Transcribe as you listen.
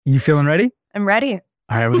You feeling ready? I'm ready.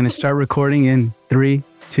 All right, we're going to start recording in 3,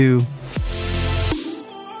 2.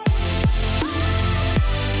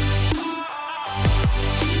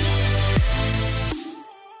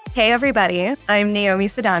 Hey everybody, I'm Naomi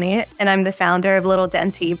Sidani, and I'm the founder of Lil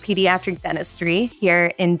Dente Pediatric Dentistry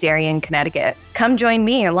here in Darien, Connecticut. Come join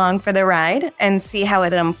me along for the ride and see how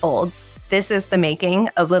it unfolds. This is the making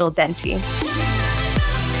of Lil Dente.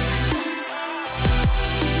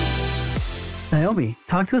 Naomi,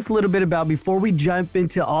 talk to us a little bit about, before we jump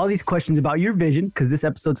into all these questions about your vision, because this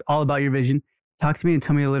episode's all about your vision, talk to me and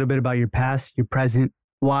tell me a little bit about your past, your present.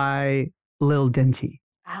 Why Lil Dente?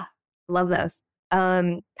 Love those.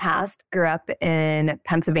 Past, grew up in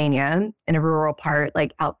Pennsylvania in a rural part,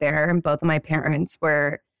 like out there. And both of my parents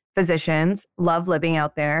were physicians, loved living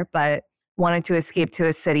out there, but wanted to escape to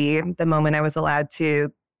a city the moment I was allowed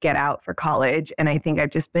to get out for college. And I think I've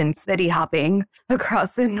just been city hopping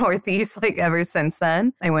across the Northeast like ever since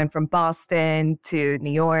then. I went from Boston to New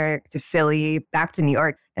York to Philly, back to New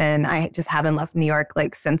York. And I just haven't left New York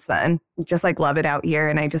like since then. Just like love it out here.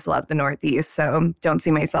 And I just love the Northeast. So don't see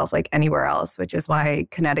myself like anywhere else, which is why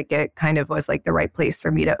Connecticut kind of was like the right place for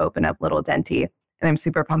me to open up Lil Dente. And I'm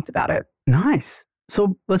super pumped about it. Nice.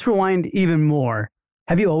 So let's rewind even more.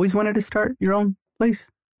 Have you always wanted to start your own place?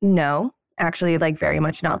 No, actually, like very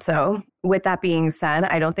much not so. With that being said,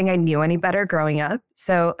 I don't think I knew any better growing up.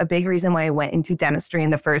 So a big reason why I went into dentistry in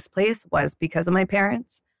the first place was because of my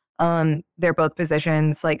parents. They're both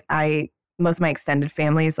physicians. Like most of my extended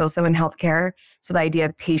family is also in healthcare. So the idea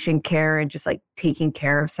of patient care and just like taking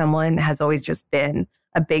care of someone has always just been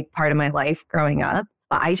a big part of my life growing up.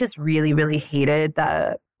 But I just really, really hated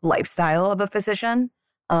the lifestyle of a physician.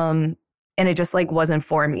 And it just like wasn't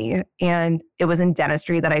for me. And it was in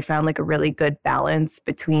dentistry that I found like a really good balance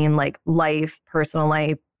between like life, personal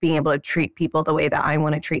life, being able to treat people the way that I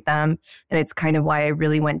want to treat them. And it's kind of why I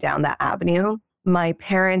really went down that avenue. My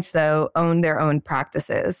parents, though, owned their own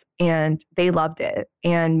practices and they loved it.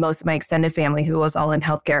 And most of my extended family, who was all in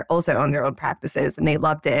healthcare, also owned their own practices and they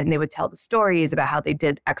loved it. And they would tell the stories about how they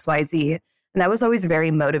did X, Y, Z. And that was always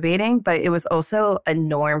very motivating, but it was also a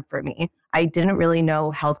norm for me. I didn't really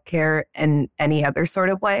know healthcare in any other sort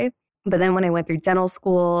of way. But then when I went through dental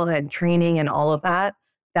school and training and all of that,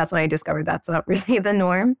 that's when I discovered that's not really the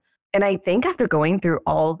norm. And I think after going through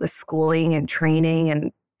all the schooling and training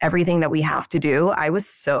and everything that we have to do, I was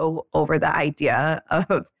so over the idea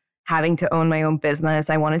of having to own my own business.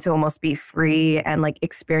 I wanted to almost be free and like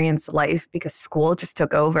experience life because school just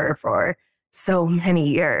took over for so many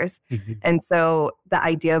years. Mm-hmm. And so the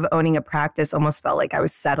idea of owning a practice almost felt like I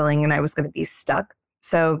was settling and I was going to be stuck.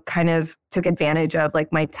 So kind of took advantage of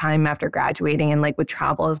like my time after graduating and like would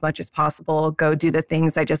travel as much as possible, go do the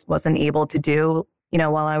things I just wasn't able to do,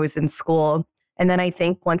 while I was in school. And then I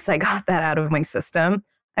think once I got that out of my system,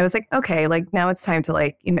 I was like, okay, like now it's time to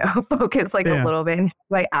like, focus like a little bit on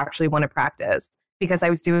who I actually want to practice, because I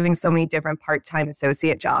was doing so many different part-time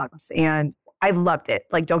associate jobs and I loved it.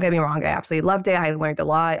 Like, don't get me wrong. I absolutely loved it. I learned a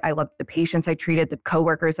lot. I loved the patients I treated, the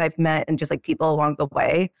coworkers I've met, and just like people along the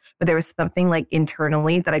way. But there was something like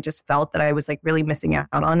internally that I just felt that I was like really missing out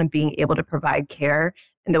on, and being able to provide care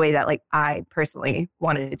in the way that like I personally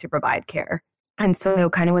wanted to provide care. And so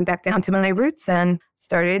kind of went back down to my roots and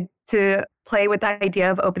started to play with the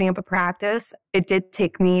idea of opening up a practice. It did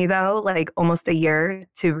take me though, like almost a year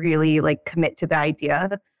to really like commit to the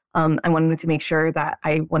idea. I wanted to make sure that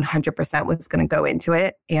I 100% was going to go into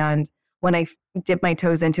it. And when I dipped my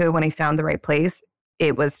toes into it, when I found the right place,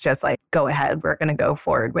 it was just like, go ahead, we're going to go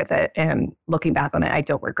forward with it. And looking back on it, I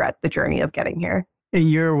don't regret the journey of getting here.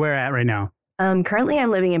 And you're where at right now? Currently,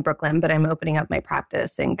 I'm living in Brooklyn, but I'm opening up my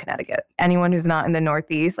practice in Connecticut. Anyone who's not in the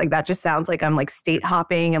Northeast, like that just sounds like I'm like state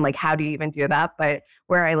hopping and like, how do you even do that? But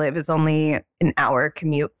where I live is only an hour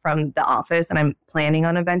commute from the office. And I'm planning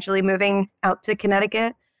on eventually moving out to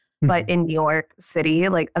Connecticut. But in New York City,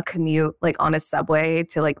 like a commute like on a subway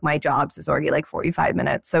to like my jobs is already like 45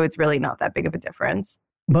 minutes. So it's really not that big of a difference.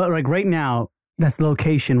 But like right now, that's the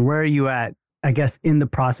location. Where are you at, I guess, in the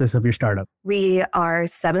process of your startup? We are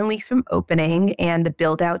 7 weeks from opening and the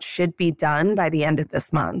build out should be done by the end of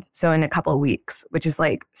this month. So in a couple of weeks, which is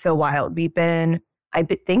like so wild. I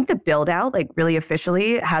think the build out like really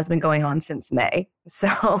officially has been going on since May. So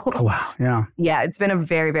oh, wow. Yeah. Yeah, it's been a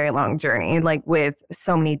very, very long journey, like with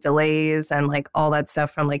so many delays and like all that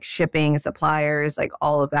stuff from like shipping, suppliers, like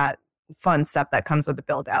all of that fun stuff that comes with the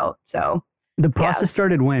build out. So the process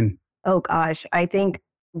started when? Oh gosh, I think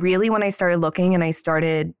really when I started looking and I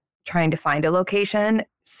started trying to find a location,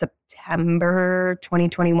 September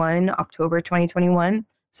 2021, October 2021.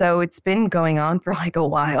 So it's been going on for like a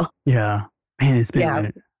while. Yeah. Man, it's been a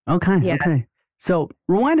minute. Okay. Yeah. Okay. So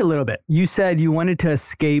rewind a little bit. You said you wanted to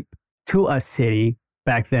escape to a city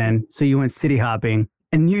back then. So you went city hopping.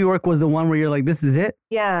 And New York was the one where you're like, this is it?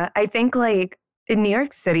 Yeah, I think like in New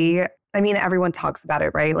York City, I mean, everyone talks about it,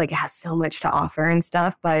 right? Like it has so much to offer and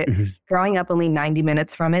stuff. But growing up only 90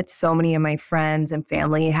 minutes from it, so many of my friends and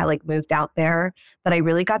family had like moved out there that I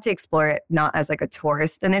really got to explore it, not as like a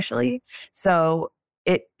tourist initially. So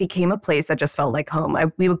it became a place that just felt like home.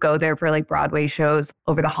 We would go there for like Broadway shows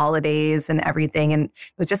over the holidays and everything. And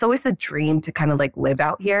it was just always the dream to kind of like live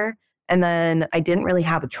out here. And then I didn't really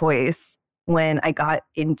have a choice when I got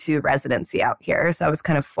into residency out here. So I was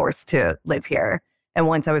kind of forced to live here. And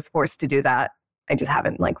once I was forced to do that, I just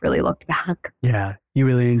haven't like really looked back. Yeah, you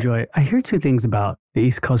really enjoy it. I hear two things about the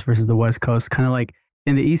East Coast versus the West Coast. Kind of like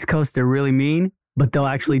in the East Coast, they're really mean, but they'll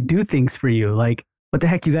actually do things for you. Like, what the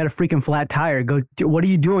heck? You got a freaking flat tire. Go, what are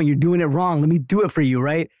you doing? You're doing it wrong. Let me do it for you,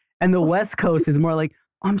 right? And the West Coast is more like,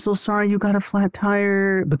 I'm so sorry you got a flat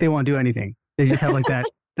tire, but they won't do anything. They just have like that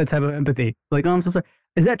type of empathy. Like, oh, I'm so sorry.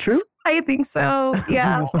 Is that true? I think so.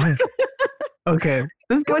 Yeah. Okay.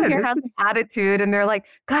 This is good. When you're having attitude and they're like,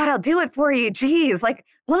 God, I'll do it for you. Jeez, like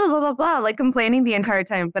blah, blah, blah, blah, like complaining the entire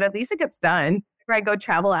time. But at least it gets done. Where I go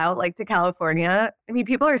travel out like to California. I mean,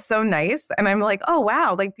 people are so nice. And I'm like, oh,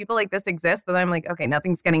 wow, like people like this exist. But I'm like, okay,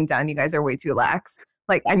 nothing's getting done. You guys are way too lax.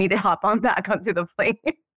 Like I need to hop on back onto the plane.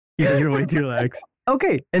 Yeah, you're way too lax.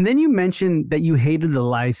 Okay. And then you mentioned that you hated the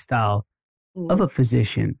lifestyle of a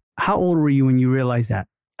physician. How old were you when you realized that?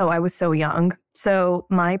 Oh, I was so young. So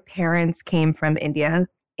my parents came from India.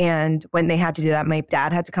 And when they had to do that, my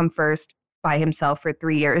dad had to come first by himself for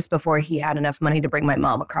 3 years before he had enough money to bring my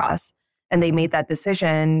mom across. And they made that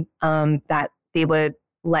decision that they would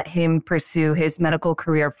let him pursue his medical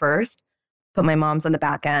career first, put my mom's on the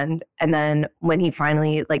back end. And then when he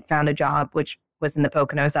finally like found a job, which was in the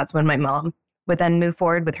Poconos, that's when my mom would then move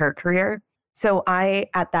forward with her career. So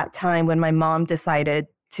at that time, when my mom decided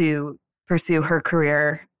to pursue her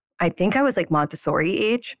career, I think I was like Montessori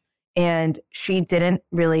age. And she didn't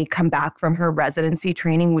really come back from her residency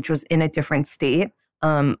training, which was in a different state,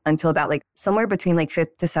 until about like somewhere between like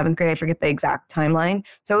 5th to 7th grade. I forget the exact timeline.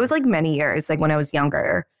 So it was like many years, like when I was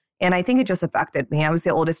younger. And I think it just affected me. I was the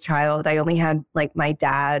oldest child. I only had like my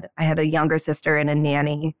dad. I had a younger sister and a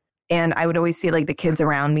nanny. And I would always see like the kids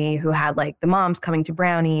around me who had like the moms coming to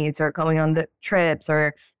brownies or going on the trips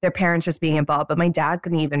or their parents just being involved. But my dad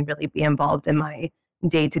couldn't even really be involved in my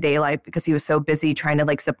day-to-day life because he was so busy trying to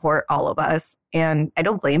like support all of us. And I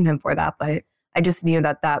don't blame him for that, but I just knew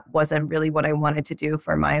that that wasn't really what I wanted to do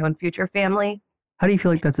for my own future family. How do you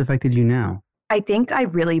feel like that's affected you now? I think I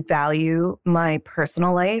really value my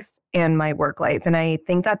personal life and my work life. And I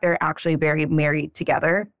think that they're actually very married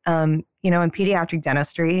together. In pediatric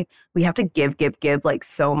dentistry, we have to give like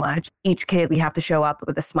so much. Each kid, we have to show up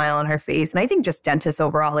with a smile on her face. And I think just dentists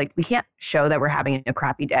overall, like we can't show that we're having a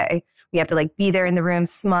crappy day. We have to like be there in the room,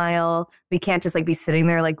 smile. We can't just like be sitting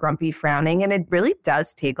there like grumpy, frowning. And it really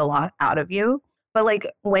does take a lot out of you. But like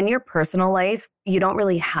when your personal life, you don't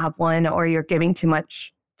really have one or you're giving too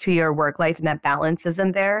much to your work life and that balance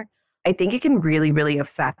isn't there, I think it can really, really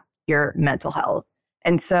affect your mental health.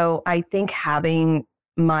 And so I think having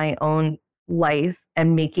my own life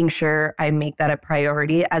and making sure I make that a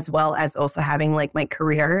priority, as well as also having like my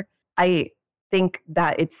career, I think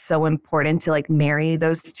that it's so important to like marry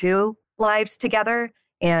those two lives together.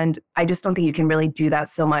 And I just don't think you can really do that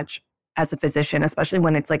so much as a physician, especially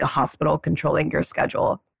when it's like a hospital controlling your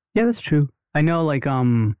schedule. Yeah, that's true. I know like,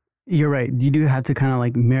 you're right. You do have to kind of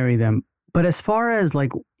like marry them. But as far as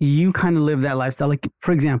like you kind of live that lifestyle, like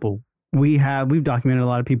for example, we've documented a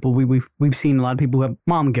lot of people. We've seen a lot of people who have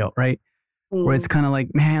mom guilt, right? Where it's kind of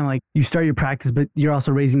like, man, like you start your practice, but you're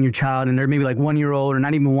also raising your child, and they're maybe like 1 year old or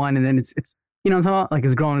not even one, and then it's you know what I'm talking about? Like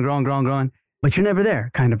it's growing, but you're never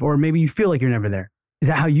there, kind of, or maybe you feel like you're never there. Is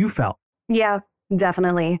that how you felt? Yeah,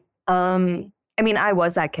 definitely. I mean, I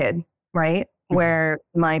was that kid, right? Where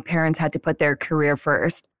my parents had to put their career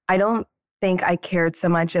first. I don't think I cared so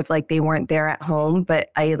much if like they weren't there at home, but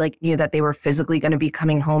I like knew that they were physically going to be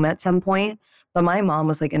coming home at some point. But my mom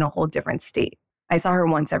was like in a whole different state. I saw her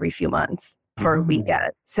once every few months for a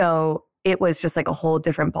weekend. So it was just like a whole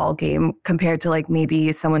different ball game compared to like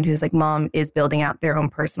maybe someone who's like mom is building out their own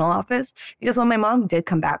personal office. Because when my mom did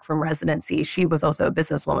come back from residency, she was also a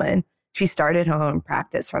businesswoman. She started her own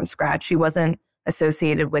practice from scratch. She wasn't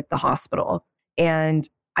associated with the hospital. And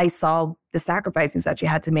I saw the sacrifices that she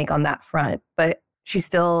had to make on that front, but she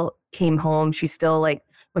still came home. She still like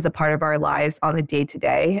was a part of our lives on a day to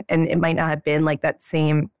day. And it might not have been like that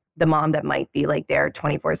same, the mom that might be like there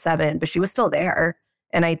 24/7, but she was still there.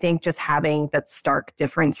 And I think just having that stark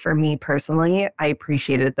difference for me personally, I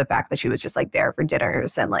appreciated the fact that she was just like there for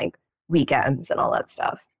dinners and like weekends and all that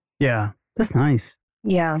stuff. Yeah, that's nice.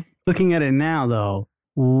 Yeah. Looking at it now, though,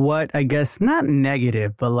 what I guess not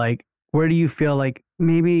negative, but like, where do you feel like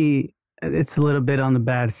maybe it's a little bit on the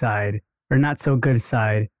bad side or not so good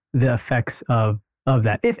side, the effects of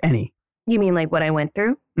that, if any? You mean like what I went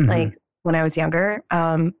through, like when I was younger?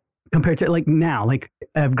 Compared to like now, like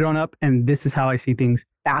I've grown up and this is how I see things.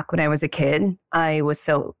 Back when I was a kid, I was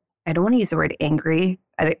so, I don't want to use the word angry.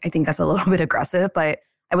 I think that's a little bit aggressive, but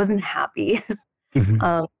I wasn't happy.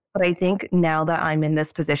 But I think now that I'm in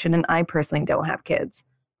this position, and I personally don't have kids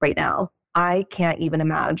right now, I can't even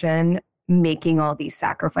imagine making all these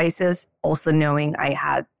sacrifices, also knowing I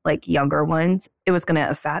had like younger ones, it was going to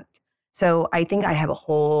affect. So I think I have a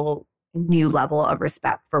whole new level of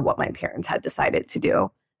respect for what my parents had decided to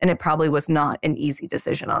do. And it probably was not an easy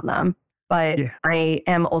decision on them. But I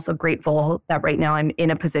am also grateful that right now I'm in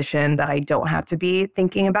a position that I don't have to be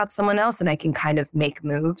thinking about someone else, and I can kind of make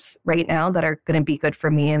moves right now that are going to be good for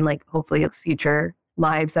me and like hopefully future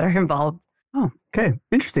lives that are involved. Oh, okay.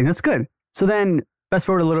 Interesting. That's good. So then fast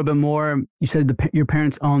forward a little bit more. You said your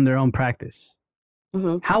parents own their own practice.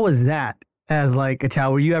 How was that as like a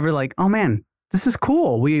child? Were you ever like, oh man, this is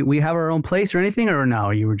cool. We have our own place or anything, or no?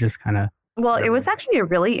 You were just kind of. Well, it was actually a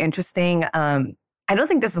really interesting, I don't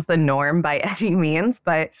think this is the norm by any means,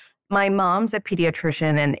 but my mom's a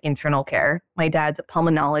pediatrician in internal care. My dad's a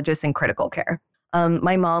pulmonologist in critical care.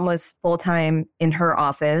 My mom was full-time in her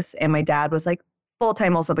office and my dad was like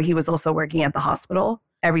full-time also, but he was also working at the hospital.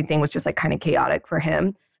 Everything was just like kind of chaotic for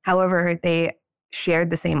him. However, they shared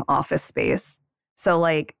the same office space. So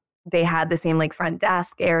like they had the same like front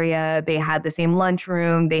desk area. They had the same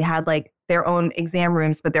lunchroom. They had like their own exam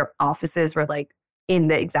rooms, but their offices were like in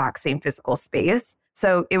the exact same physical space.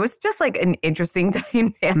 So it was just like an interesting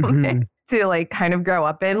dynamic to like kind of grow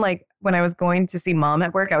up in. Like when I was going to see mom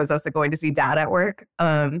at work, I was also going to see dad at work.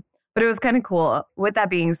 But it was kind of cool. With that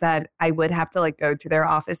being said, I would have to like go to their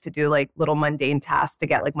office to do like little mundane tasks to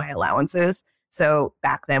get like my allowances. So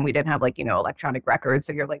back then we didn't have like, electronic records.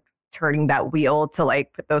 So you're like turning that wheel to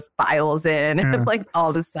like put those files in and like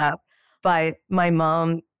all this stuff. But my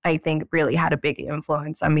mom, I think, really had a big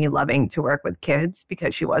influence on me loving to work with kids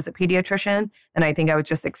because she was a pediatrician. And I think I was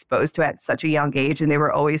just exposed to it at such a young age. And they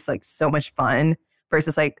were always like so much fun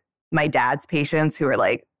versus like my dad's patients who were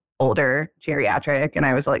like older, geriatric. And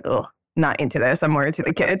I was like, oh, not into this. I'm more into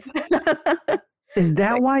the kids. Is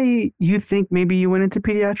that why you think maybe you went into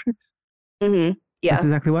pediatrics? Yeah. That's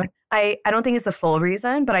exactly why? I don't think it's the full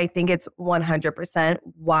reason, but I think it's 100%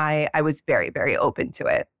 why I was very, very open to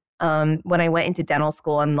it. When I went into dental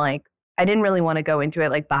school and like, I didn't really want to go into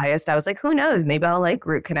it like biased. I was like, who knows? Maybe I'll like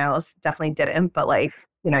root canals. Definitely didn't, but like,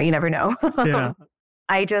 you never know.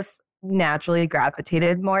 I just naturally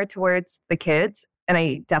gravitated more towards the kids. And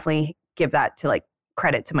I definitely give that to like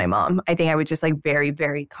credit to my mom. I think I was just like very,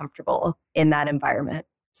 very comfortable in that environment.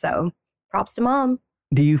 So props to mom.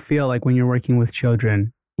 Do you feel like when you're working with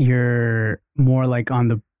children, you're more like on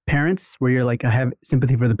the parents where you're like, I have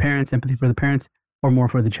sympathy for the parents, empathy for the parents, or more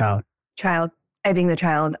for the child? Child. I think the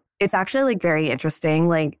child. It's actually like very interesting,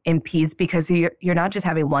 like in peds, because you're not just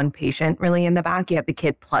having one patient really in the back. You have the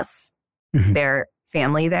kid plus their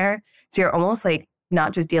family there. So you're almost like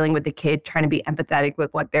not just dealing with the kid, trying to be empathetic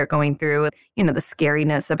with what they're going through, the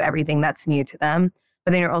scariness of everything that's new to them.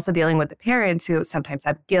 But then you're also dealing with the parents who sometimes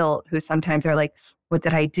have guilt, who sometimes are like, what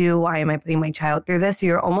did I do? Why am I putting my child through this? So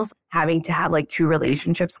you're almost having to have like two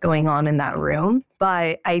relationships going on in that room.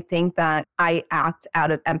 But I think that I act out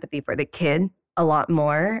of empathy for the kid a lot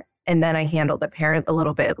more. And then I handle the parent a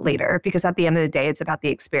little bit later, because at the end of the day, it's about the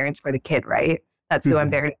experience for the kid, right? That's who I'm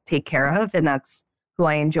there to take care of. And that's who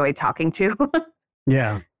I enjoy talking to.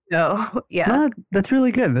 Yeah. So, yeah. No, that's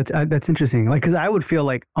really good. That's interesting. Like, because I would feel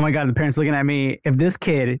like, oh my God, the parents looking at me.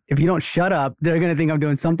 If you don't shut up, they're going to think I'm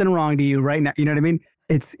doing something wrong to you right now. You know what I mean?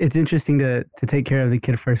 It's interesting to take care of the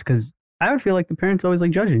kid first, because I would feel like the parents always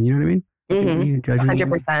like judging. You know what I mean?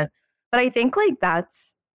 100%. But I think like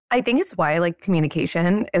I think it's why like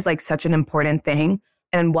communication is like such an important thing,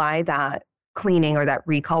 and why that cleaning or that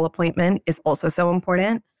recall appointment is also so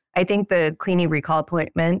important. I think the cleaning recall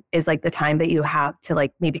appointment is like the time that you have to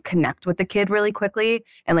like maybe connect with the kid really quickly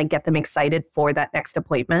and like get them excited for that next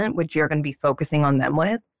appointment, which you're going to be focusing on them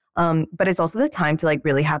with. But it's also the time to like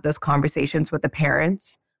really have those conversations with the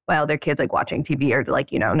parents while their kids like watching TV or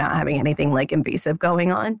like, not having anything like invasive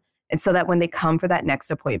going on. And so that when they come for that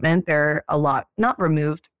next appointment, they're a lot, not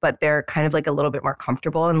removed, but they're kind of like a little bit more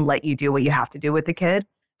comfortable and let you do what you have to do with the kid.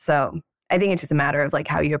 So I think it's just a matter of like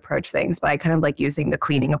how you approach things. But I kind of like using the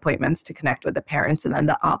cleaning appointments to connect with the parents and then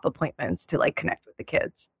the op appointments to like connect with the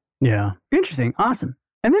kids. Yeah. Interesting. Awesome.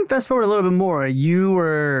 And then fast forward a little bit more, you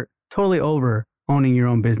were totally over owning your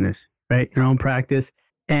own business, right? Your own practice,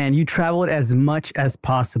 and you traveled as much as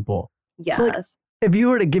possible. Yes. So like, if you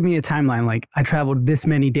were to give me a timeline, like I traveled this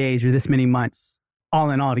many days or this many months,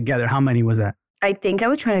 all in all together, how many was that? I think I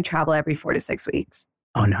was trying to travel every 4 to 6 weeks.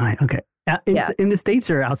 Oh, nine. Okay. In the States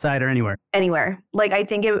or outside or anywhere? Anywhere. Like, I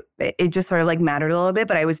think it just sort of like mattered a little bit,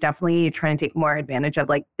 but I was definitely trying to take more advantage of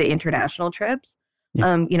like the international trips.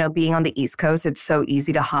 Yeah. Being on the East Coast, it's so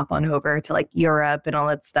easy to hop on over to like Europe and all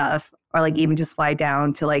that stuff, or like even just fly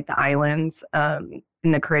down to like the islands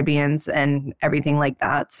in the Caribbeans and everything like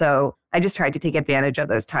that. So I just tried to take advantage of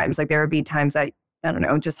those times. Like there would be times I don't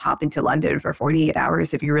know, just hop into London for 48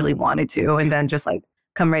 hours if you really wanted to, and then just like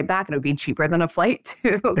come right back and it would be cheaper than a flight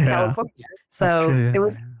to California. So it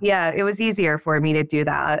was easier for me to do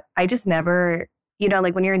that. I just never,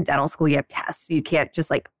 like when you're in dental school, you have tests. You can't just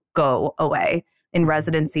like go away. In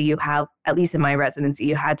residency, you have, at least in my residency,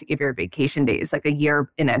 you had to give your vacation days like a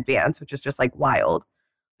year in advance, which is just like wild.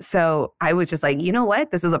 So I was just like, you know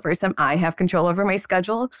what? This is the first time I have control over my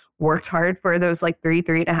schedule, worked hard for those like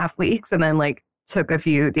 3.5 weeks, and then like took a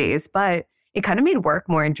few days. But it kind of made work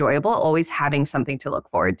more enjoyable, always having something to look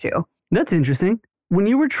forward to. That's interesting. When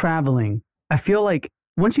you were traveling, I feel like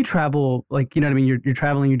once you travel, like, you know what I mean? You're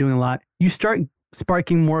traveling, you're doing a lot. You start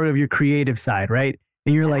sparking more of your creative side, right?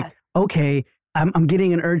 And you're like, okay, I'm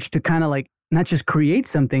getting an urge to kind of like not just create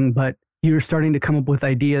something, but you're starting to come up with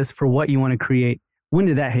ideas for what you want to create. When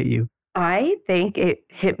did that hit you? I think it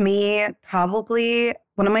hit me probably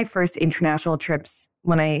one of my first international trips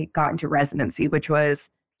when I got into residency, which was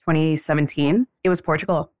 2017. It was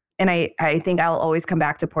Portugal. And I think I'll always come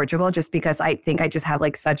back to Portugal just because I think I just have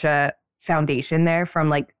like such a foundation there from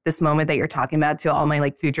like this moment that you're talking about to all my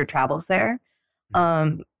like future travels there.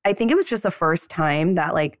 I think it was just the first time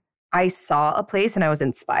that like I saw a place and I was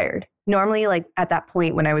inspired. Normally, like at that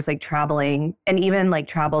point when I was like traveling and even like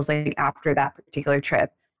travels like after that particular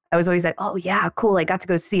trip, I was always like, oh yeah, cool. I got to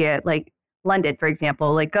go see it. Like London, for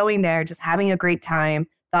example, like going there, just having a great time,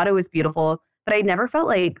 thought it was beautiful. But I never felt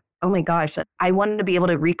like, oh my gosh, I wanted to be able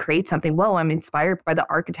to recreate something. Whoa, I'm inspired by the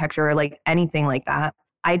architecture or like anything like that.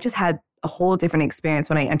 I just had a whole different experience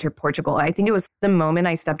when I entered Portugal. I think it was the moment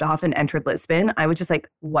I stepped off and entered Lisbon. I was just like,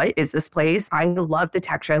 what is this place? I love the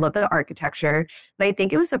texture. I love the architecture. But I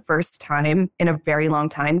think it was the first time in a very long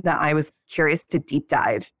time that I was curious to deep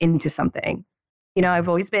dive into something. I've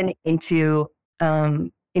always been into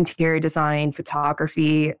interior design,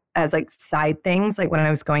 photography as like side things, like when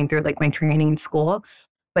I was going through like my training in school.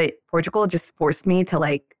 But Portugal just forced me to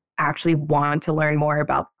like actually want to learn more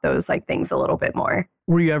about those like things a little bit more.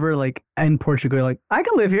 Were you ever like in Portugal, like, I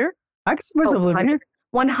can live here? I can see myself living here?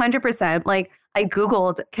 100%. Like I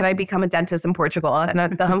Googled, can I become a dentist in Portugal?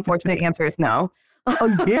 And the unfortunate answer is no.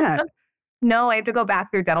 Oh, yeah. No, I have to go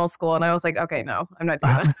back through dental school. And I was like, okay, no, I'm not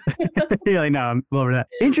doing that. You're like, no, I'm over that.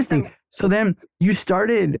 Interesting. So then you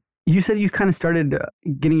said you kind of started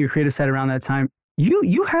getting your creative side around that time.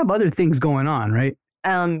 You have other things going on, right?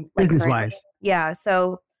 Business-wise. Yeah.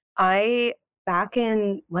 So back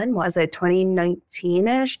in, when was it?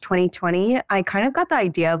 2019-ish, 2020, I kind of got the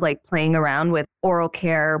idea of like playing around with oral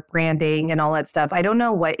care, branding and all that stuff. I don't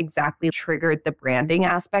know what exactly triggered the branding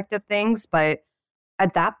aspect of things, but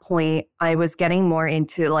at that point, I was getting more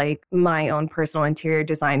into like my own personal interior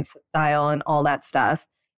design style and all that stuff.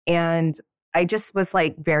 And I just was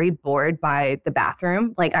like very bored by the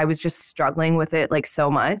bathroom. Like I was just struggling with it like so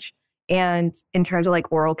much. And in terms of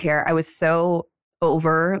like oral care, I was so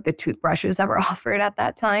over the toothbrushes that were offered at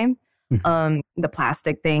that time. The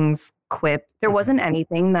plastic things, Quip. There wasn't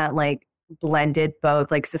anything that like blended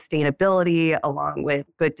both like sustainability along with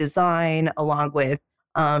good design, along with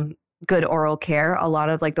good oral care. A lot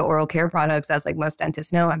of like the oral care products, as like most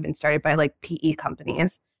dentists know, have been started by like PE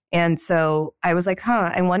companies. And so I was like,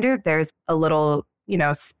 I wonder if there's a little,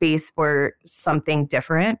 space for something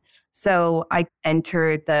different. So I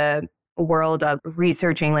entered the world of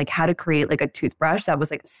researching like how to create like a toothbrush that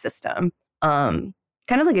was like a system, kind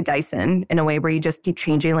of like a Dyson in a way where you just keep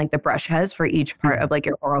changing like the brush heads for each part of like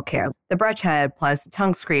your oral care. The brush head plus the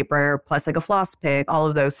tongue scraper plus like a floss pick, all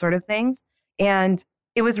of those sort of things. And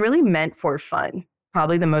it was really meant for fun.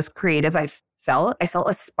 Probably the most creative I felt. I felt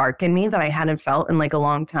a spark in me that I hadn't felt in like a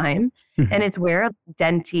long time. And it's where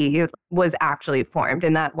Dente was actually formed.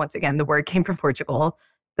 And that, once again, the word came from Portugal.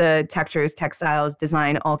 The textures, textiles,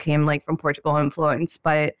 design all came like from Portugal influence.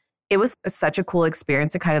 But it was such a cool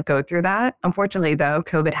experience to kind of go through that. Unfortunately, though,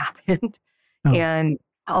 COVID happened. And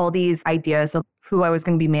all these ideas of who I was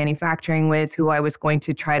going to be manufacturing with, who I was going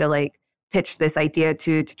to try to like pitch this idea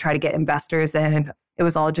to try to get investors in. It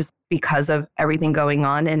was all just because of everything going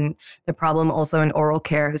on. And the problem also in oral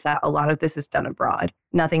care is that a lot of this is done abroad.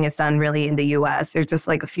 Nothing is done really in the US. There's just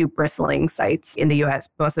like a few bristling sites in the US.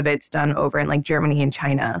 Most of it's done over in like Germany and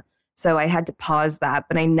China. So I had to pause that,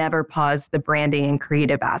 but I never paused the branding and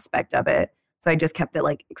creative aspect of it. So I just kept it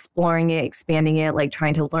like exploring it, expanding it, like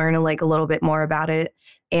trying to learn like a little bit more about it.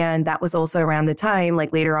 And that was also around the time,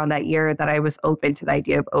 like later on that year, that I was open to the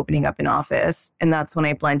idea of opening up an office. And that's when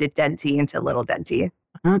I blended Dente into Lil Dente.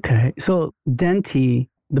 Okay. So Dente,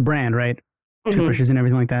 the brand, right? Toothbrushes and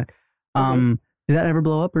everything like that. Did that ever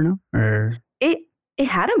blow up or no? Or it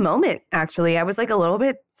had a moment, actually. I was like a little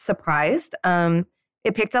bit surprised.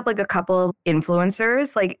 It picked up like a couple of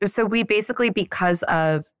influencers. Like, so we basically, because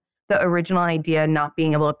of the original idea not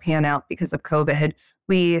being able to pan out because of COVID,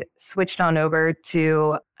 we switched on over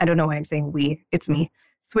to, I don't know why I'm saying we, it's me,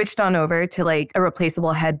 switched on over to like a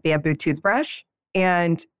replaceable head bamboo toothbrush.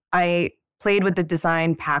 And I played with the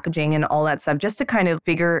design, packaging, and all that stuff just to kind of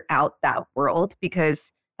figure out that world,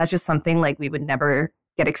 because that's just something like we would never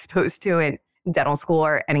get exposed to in dental school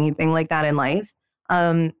or anything like that in life.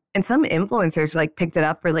 And some influencers like picked it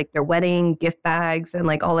up for like their wedding gift bags and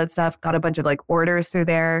like all that stuff, got a bunch of like orders through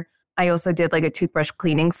there. I also did like a toothbrush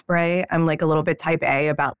cleaning spray. I'm like a little bit type A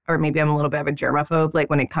about, or maybe I'm a little bit of a germaphobe. Like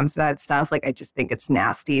when it comes to that stuff, like I just think it's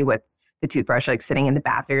nasty with the toothbrush like sitting in the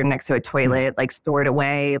bathroom next to a toilet, like stored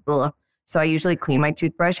away. Ugh. So I usually clean my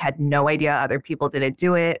toothbrush, had no idea other people didn't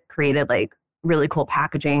do it, created like really cool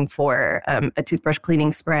packaging for a toothbrush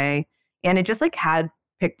cleaning spray. And it just like had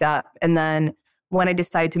picked up. And then when I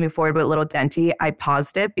decided to move forward with Lil Dente, I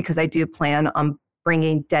paused it because I do plan on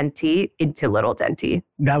bringing Dente into Lil Dente.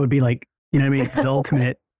 that would be like, you know what I mean? The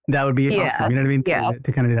ultimate. That would be Yeah. awesome. You know what I mean? Yeah.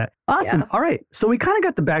 To kind of do that. Awesome. Yeah. All right. So we kind of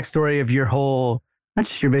got the backstory of your whole, not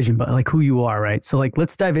just your vision, but like who you are, right? So like,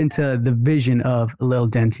 let's dive into the vision of Lil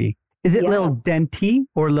Dente. Is it Yeah. Lil Dente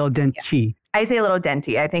or Lil Dente? I say Lil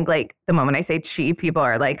Dente. I think like the moment I say chi, people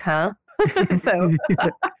are like, huh? So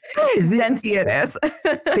Is it Dente it is.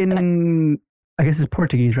 in, I guess it's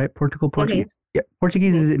Portuguese, right? Portuguese. Yeah.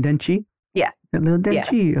 Portuguese, is it Dente? Yeah. Lil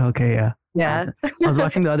Dente. Okay. Yeah. Yeah. Awesome. I was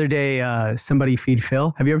watching the other day, somebody feed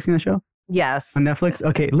Phil. Have you ever seen the show Yes. on Netflix?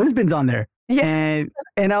 Okay. Lisbon's on there. Yeah.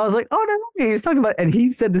 And I was like, oh no, he's talking about, and he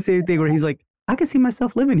said the same thing where he's like, I can see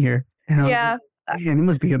myself living here. And I was Yeah. like, man, it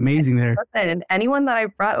must be amazing there. And anyone that I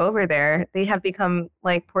brought over there, they have become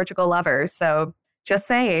like Portugal lovers. So just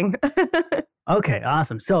saying. Okay,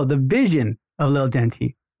 awesome. So the vision of Lil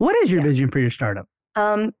Dente. What is your vision for your startup?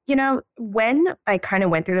 You know, when I kind of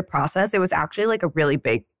went through the process, it was actually like a really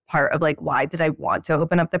big part of like, why did I want to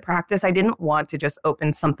open up the practice? I didn't want to just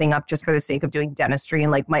open something up just for the sake of doing dentistry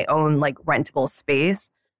and like my own like rentable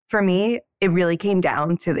space. For me, it really came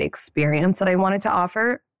down to the experience that I wanted to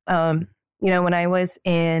offer. You know, when I was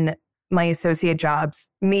in my associate jobs,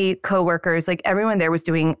 me, coworkers, like everyone there was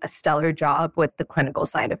doing a stellar job with the clinical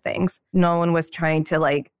side of things. No one was trying to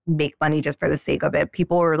like make money just for the sake of it.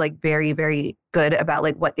 People were like very, very good about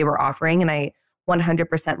like what they were offering. And I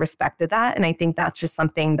 100% respected that. And I think that's just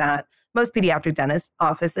something that most pediatric dentist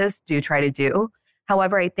offices do try to do.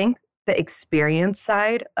 However, I think the experience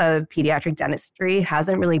side of pediatric dentistry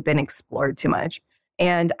hasn't really been explored too much.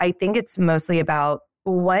 And I think it's mostly about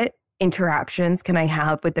what interactions can I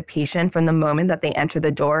have with the patient from the moment that they enter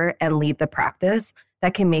the door and leave the practice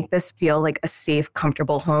that can make this feel like a safe,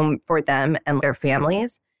 comfortable home for them and their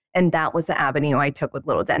families. And that was the avenue I took with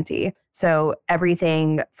Lil Dente. So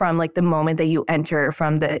everything from like the moment that you enter,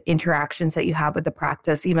 from the interactions that you have with the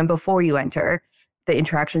practice, even before you enter, the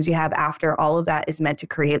interactions you have after, all of that is meant to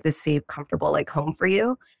create this safe, comfortable like home for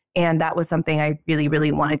you. And that was something I really,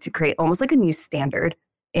 really wanted to create, almost like a new standard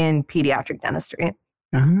in pediatric dentistry.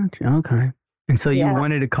 Okay. And so you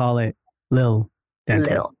wanted to call it Lil Dente.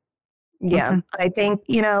 Lil. Yeah. Okay. I think,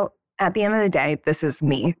 you know, at the end of the day, this is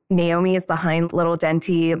me. Naomi is behind Lil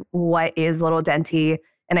Dente. What is Lil Dente?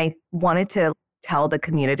 And I wanted to tell the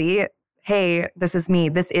community, hey, this is me.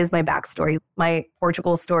 This is my backstory. My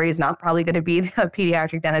Portugal story is not probably going to be the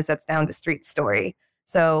pediatric dentist that's down the street story.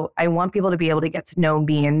 So I want people to be able to get to know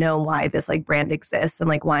me and know why this like brand exists and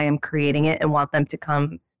like why I'm creating it, and want them to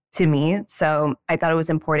come to me. So I thought it was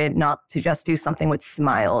important not to just do something with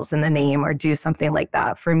smiles in the name or do something like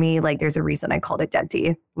that. For me, like there's a reason I called it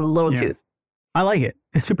Dente, little tooth. I like it.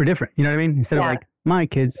 It's super different. You know what I mean? Instead of like my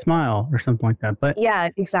kids smile or something like that. But yeah,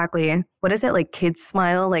 exactly. What is it? Like kids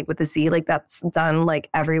smile, like with a Z, like that's done like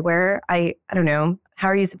everywhere. I don't know. How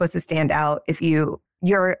are you supposed to stand out if you're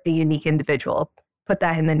the unique individual? Put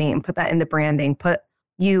that in the name, put that in the branding, put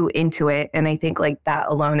you into it. And I think like that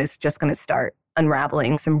alone is just going to start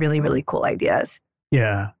unraveling some really, really cool ideas.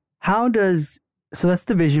 Yeah. So that's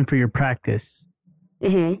the vision for your practice.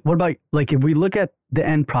 Mm-hmm. What about like if we look at the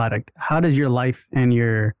end product, how does your life and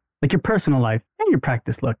your personal life and your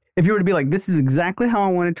practice look? If you were to be like, this is exactly how I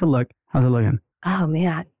want it to look, how's it looking? Oh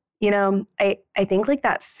man. I think like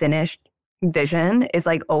that finished vision is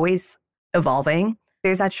like always evolving.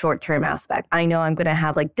 There's that short-term aspect. I know I'm going to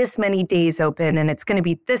have like this many days open and it's going to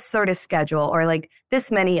be this sort of schedule or like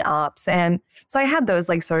this many ops. And so I have those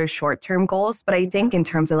like sort of short-term goals. But I think in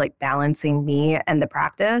terms of like balancing me and the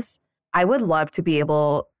practice, I would love to be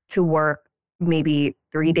able to work maybe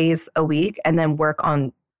 3 days a week and then work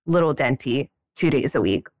on Little Dente 2 days a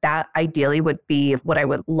week. That ideally would be what I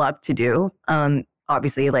would love to do.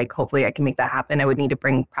 Obviously, like hopefully I can make that happen. I would need to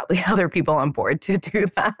bring probably other people on board to do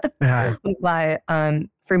that. Yeah. But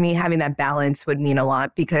for me, having that balance would mean a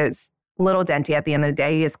lot because Little Dente at the end of the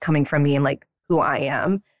day is coming from me and like who I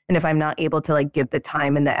am. And if I'm not able to like give the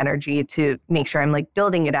time and the energy to make sure I'm like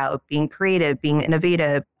building it out, being creative, being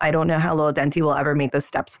innovative, I don't know how Lil Dente will ever make those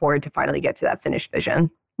steps forward to finally get to that finished vision.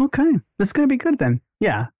 Okay. That's going to be good then.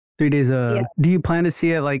 Yeah. 3 days. Do you plan to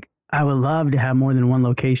see it like, I would love to have more than one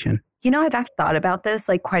location? I've actually thought about this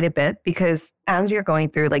like quite a bit because as you're going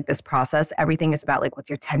through like this process, everything is about like, what's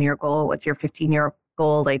your 10-year goal? What's your 15-year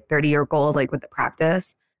goal? Like 30-year goal, like with the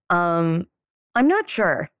practice. I'm not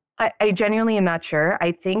sure. I genuinely am not sure.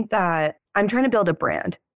 I think that I'm trying to build a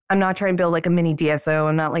brand. I'm not trying to build like a mini DSO.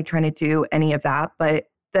 I'm not like trying to do any of that, but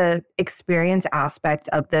the experience aspect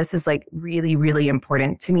of this is like really, really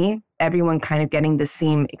important to me. Everyone kind of getting the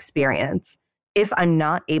same experience. If I'm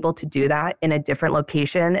not able to do that in a different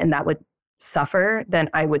location and that would suffer, then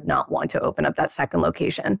I would not want to open up that second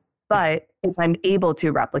location. But if I'm able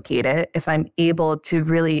to replicate it, if I'm able to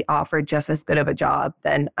really offer just as good of a job,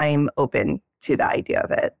 then I'm open to the idea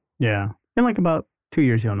of it. Yeah. In like about 2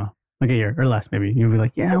 years, you'll know. Like a year or less, maybe. You'll be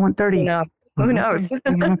like, yeah, I want 30. Who knows?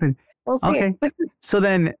 We'll see. Okay. So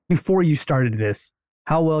then before you started this,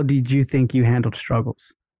 how well did you think you handled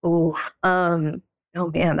struggles? Oh man,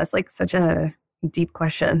 that's like such a deep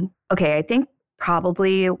question. Okay, I think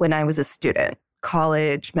probably when I was a student,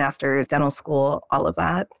 college, master's, dental school, all of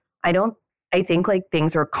that. I think like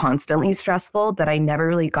things were constantly stressful that I never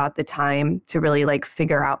really got the time to really like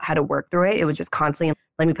figure out how to work through it. It was just constantly,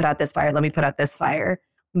 let me put out this fire, let me put out this fire.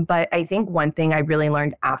 But I think one thing I really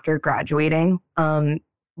learned after graduating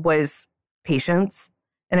was patience.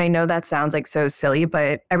 And I know that sounds like so silly,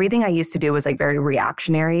 but everything I used to do was like very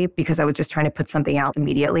reactionary because I was just trying to put something out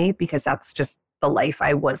immediately because that's just the life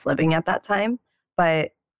I was living at that time.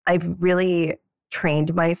 But I've really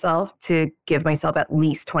trained myself to give myself at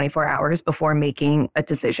least 24 hours before making a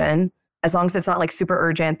decision, as long as it's not like super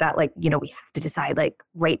urgent that like, we have to decide like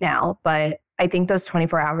right now. But I think those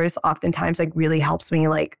 24 hours oftentimes like really helps me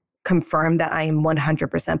like confirm that I am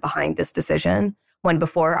 100% behind this decision. When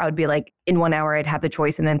before I would be like, in 1 hour, I'd have the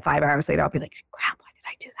choice. And then 5 hours later, I'll be like, crap, why did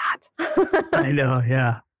I do that? I know.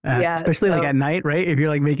 Yeah. Yeah. Especially like at night, right? If you're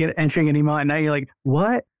like entering an email at night, you're like,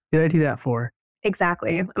 what did I do that for?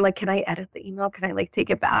 Exactly. I'm like, can I edit the email? Can I like take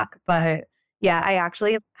it back? But yeah, I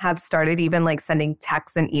actually have started even like sending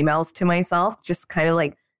texts and emails to myself, just kind of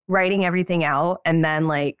like writing everything out and then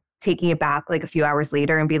like taking it back like a few hours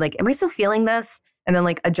later and be like, am I still feeling this? And then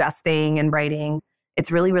like adjusting and writing.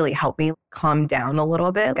 It's really, really helped me calm down a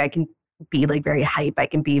little bit. Like, I can be like very hype. I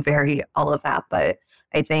can be very all of that. But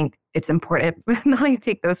I think it's important that I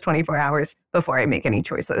take those 24 hours before I make any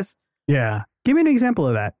choices. Yeah. Give me an example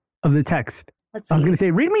of that, of the text. I was going to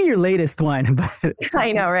say, read me your latest one. But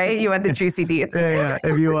I know, right? You want the juicy deets. Yeah,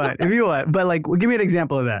 if you want. But like, give me an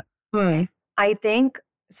example of that. I think,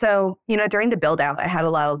 so, during the build out, I had a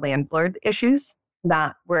lot of landlord issues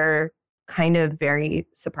that were kind of very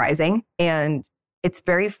surprising. And it's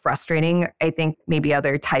very frustrating. I think maybe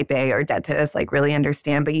other type A or dentists like really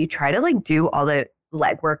understand, but you try to like do all the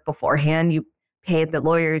legwork beforehand. You pay the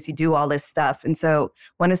lawyers, you do all this stuff. And so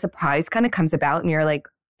when a surprise kind of comes about and you're like,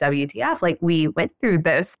 WTF, like we went through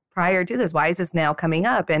this prior to this. Why is this now coming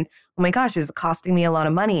up? And oh my gosh, this is costing me a lot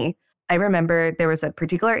of money. I remember there was a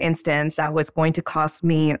particular instance that was going to cost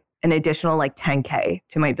me an additional like 10K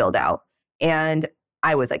to my build out. And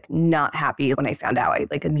I was like not happy when I found out. I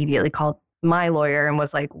like immediately called my lawyer and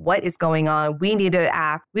was like, what is going on? We need to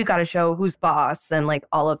act. We've got to show who's boss and like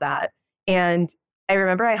all of that. And I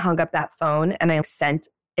remember I hung up that phone and I sent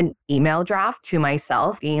an email draft to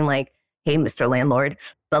myself being like, hey, Mr. Landlord,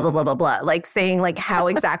 blah, blah, blah, blah, blah. Like saying like how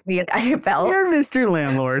exactly I felt. You're Mr.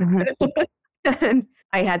 Landlord. And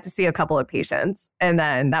I had to see a couple of patients. And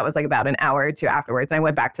then that was like about an hour or two afterwards. I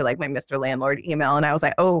went back to like my Mr. Landlord email and I was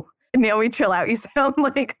like, oh, Naomi, chill out. You sound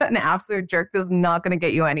like an absolute jerk. This is not going to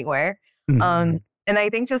get you anywhere. Mhm. And I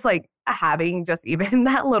think just like having just even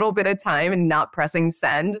that little bit of time and not pressing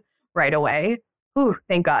send right away. Ooh,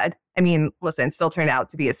 thank God. I mean, listen, it still turned out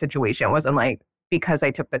to be a situation. It wasn't like because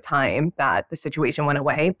I took the time that the situation went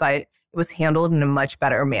away, but it was handled in a much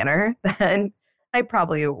better manner than I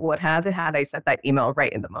probably would have had I sent that email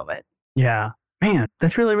right in the moment. Yeah. Man,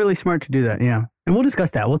 that's really, really smart to do that. Yeah. And we'll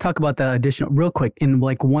discuss that. We'll talk about the additional real quick in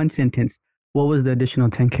like one sentence. What was the additional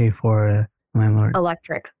 10K for landlord?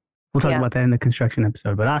 Electric. We'll talk Yeah. about that in the construction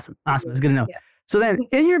episode, but awesome. Awesome. It's good to know. Yeah. So then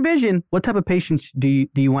in your vision, what type of patients do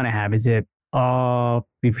you want to have? Is it all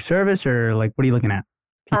fee for service or like, what are you looking at?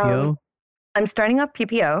 PPO? I'm starting off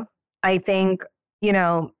PPO. I think,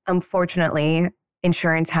 unfortunately,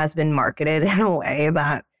 insurance has been marketed in a way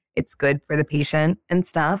that it's good for the patient and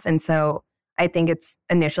stuff. And so I think it's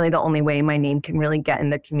initially the only way my name can really get in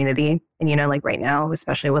the community. And, like right now,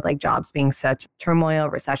 especially with like jobs being such turmoil,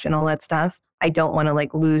 recession, all that stuff, I don't want to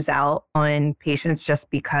like lose out on patients just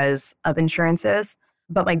because of insurances.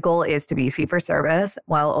 But my goal is to be fee for service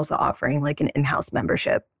while also offering like an in-house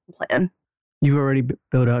membership plan. You've already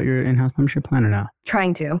built out your in-house membership plan or not?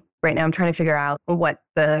 Trying to. Right now, I'm trying to figure out what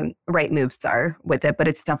the right moves are with it, but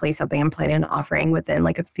it's definitely something I'm planning on offering within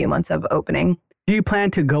like a few months of opening. Do you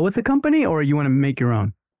plan to go with the company or you want to make your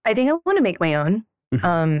own? I think I want to make my own.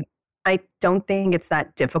 Mhm. I don't think it's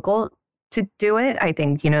that difficult to do it. I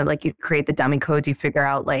think, like you create the dummy codes, you figure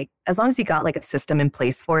out like, as long as you got like a system in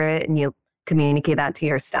place for it and you communicate that to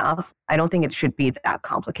your staff, I don't think it should be that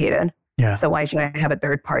complicated. Yeah. So why should I have a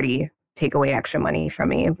third party take away extra money from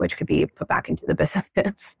me, which could be put back into the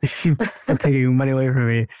business? Stop taking money away from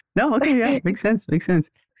me. No, okay, yeah, makes sense. Makes sense.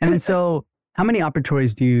 And then so how many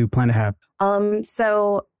operatories do you plan to have?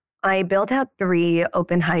 So I built out 3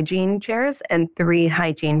 open hygiene chairs and 3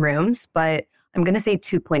 hygiene rooms, but I'm going to say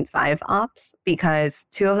 2.5 ops because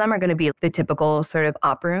 2 of them are going to be the typical sort of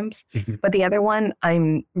op rooms. But the other one,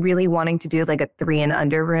 I'm really wanting to do like a 3 and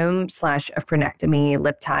under room / a frenectomy,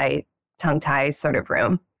 lip tie, tongue tie sort of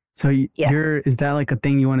room. So is that like a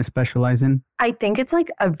thing you want to specialize in? I think it's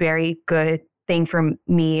like a very good thing for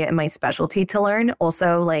me and my specialty to learn.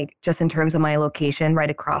 Also, like just in terms of my location, right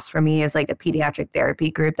across from me is like a pediatric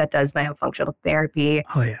therapy group that does myofunctional therapy.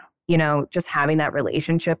 Oh, yeah. Just having that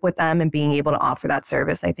relationship with them and being able to offer that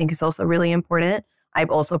service, I think is also really important. I've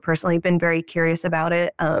also personally been very curious about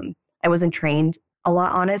it. I wasn't trained a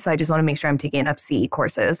lot on it, so I just want to make sure I'm taking enough CE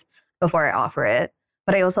courses before I offer it.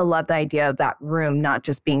 But I also love the idea of that room not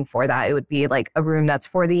just being for that. It would be like a room that's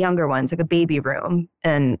for the younger ones, like a baby room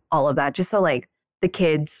and all of that, just so like the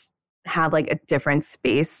kids have like a different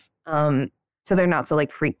space. So they're not so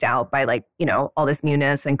like freaked out by like, all this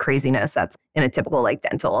newness and craziness that's in a typical like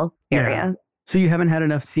dental area. Yeah. So you haven't had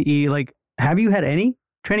enough CE, like, have you had any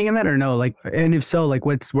training in that or no? Like, and if so, like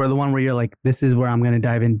where the one where you're like, this is where I'm going to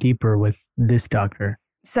dive in deeper with this doctor?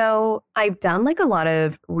 So I've done like a lot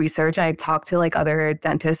of research. I've talked to like other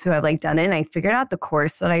dentists who have like done it and I figured out the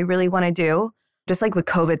course that I really want to do. Just like with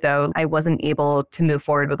COVID though, I wasn't able to move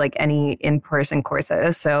forward with like any in-person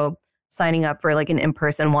courses. So signing up for like an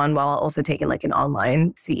in-person one while also taking like an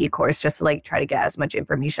online CE course just to like try to get as much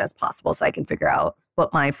information as possible so I can figure out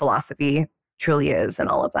what my philosophy truly is and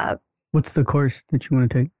all of that. What's the course that you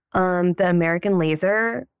want to take? The American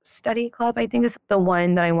Laser Study Club, I think is the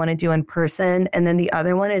one that I want to do in person. And then the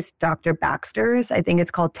other one is Dr. Baxter's. I think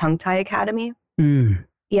it's called Tongue Tie Academy.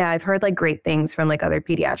 Yeah, I've heard like great things from like other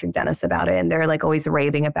pediatric dentists about it. And they're like always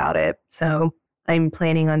raving about it. So I'm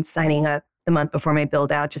planning on signing up the month before my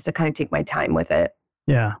build out just to kind of take my time with it.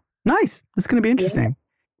 Yeah. Nice. That's going to be interesting. Yeah.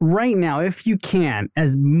 Right now, if you can,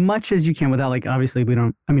 as much as you can without like, obviously we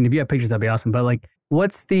don't, I mean, if you have pictures, that'd be awesome. But like,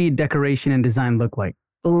 what's the decoration and design look like?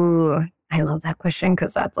 Ooh, I love that question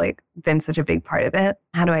because that's like been such a big part of it.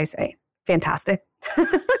 How do I say? Fantastic.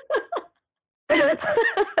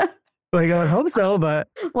 Like, I would hope so, but.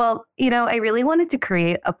 Well, I really wanted to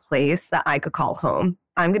create a place that I could call home.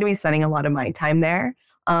 I'm going to be spending a lot of my time there.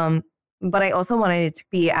 But I also wanted it to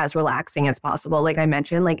be as relaxing as possible. Like I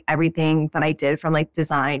mentioned, like everything that I did from like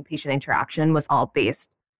design, patient interaction was all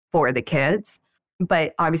based for the kids.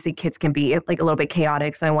 But obviously kids can be like a little bit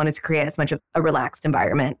chaotic. So I wanted to create as much of a relaxed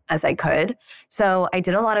environment as I could. So I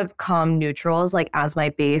did a lot of calm neutrals, like as my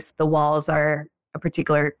base. The walls are a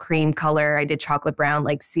particular cream color. I did chocolate brown,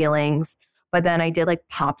 like ceilings. But then I did like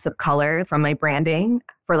pops of color from my branding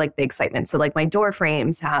for like the excitement. So like my door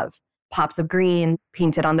frames have pops of green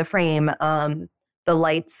painted on the frame. The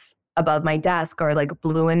lights above my desk are like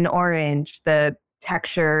blue and orange. The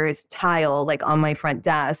texture is tile like on my front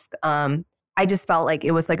desk. I just felt like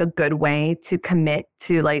it was like a good way to commit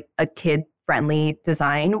to like a kid friendly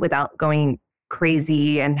design without going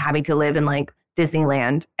crazy and having to live in like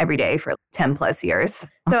Disneyland every day for 10 plus years.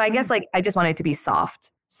 So I guess like I just want it to be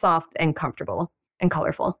soft and comfortable and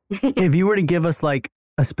colorful. If you were to give us like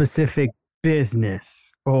a specific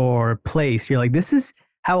business or place, you're like, this is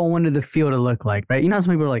how I wanted the feel to look like, right? You know,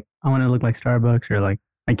 some people are like, I want to look like Starbucks or like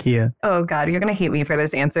IKEA. Oh God, you're going to hate me for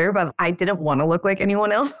this answer, but I didn't want to look like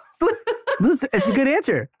anyone else. It's a good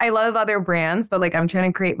answer. I love other brands, but like I'm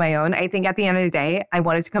trying to create my own. I think at the end of the day, I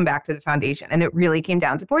wanted to come back to the foundation, and it really came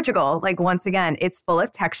down to Portugal. Like once again, it's full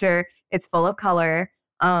of texture, it's full of color,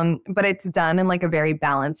 but it's done in like a very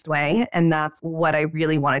balanced way. And that's what I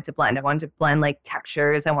really wanted to blend. I wanted to blend like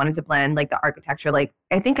textures. I wanted to blend like the architecture. Like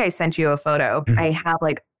I think I sent you a photo. I have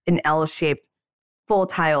like an L-shaped full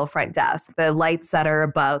tile front desk. The lights that are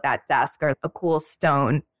above that desk are a cool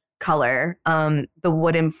stone color. The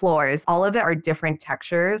wooden floors, all of it are different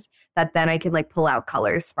textures that then I can like pull out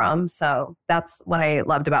colors from. So that's what I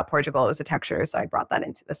loved about Portugal, was the texture. So I brought that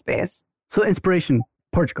into the space. So inspiration,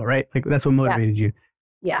 Portugal, right? Like that's what motivated you.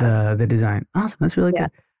 Yeah. The design. Awesome. That's really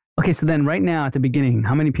good. Okay. So then right now at the beginning,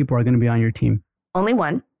 how many people are going to be on your team? Only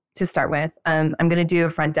one to start with. I'm going to do a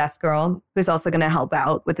front desk girl who's also going to help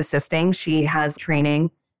out with assisting. She has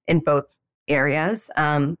training in both areas.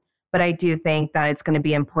 But I do think that it's going to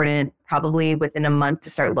be important probably within a month to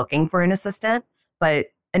start looking for an assistant. But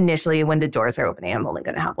initially, when the doors are opening, I'm only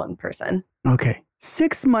going to have one person. Okay.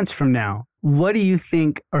 6 months from now, what do you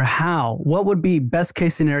think, or what would be best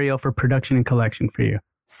case scenario for production and collection for you?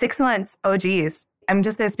 6 months. Oh, geez. I'm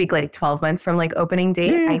just going to speak like 12 months from like opening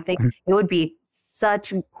date. Yeah. I think it would be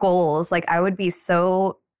such goals. Like I would be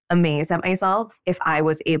so amazed at myself if I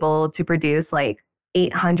was able to produce like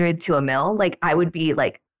 800 to a mil. Like I would be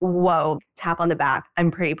like, whoa, tap on the back. I'm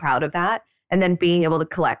pretty proud of that. And then being able to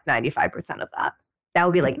collect 95% of that. That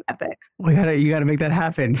would be like epic. You gotta make that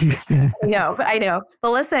happen. No, I know.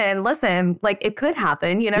 But listen, like it could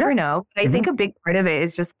happen. You never know. But I think a big part of it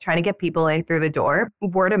is just trying to get people in through the door.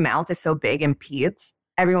 Word of mouth is so big in Pete's.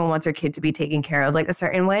 Everyone wants their kid to be taken care of like a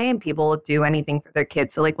certain way, and people will do anything for their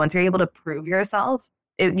kids. So like once you're able to prove yourself,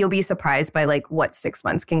 you'll be surprised by like what 6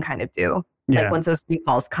 months can kind of do. Yeah. Like once those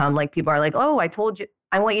calls come, like people are like, oh, I told you,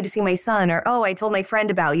 I want you to see my son, or, oh, I told my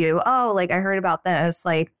friend about you. Oh, like I heard about this.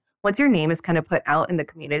 Like once your name is kind of put out in the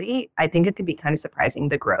community, I think it could be kind of surprising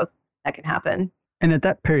the growth that can happen. And at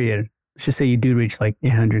that period, let's just say you do reach like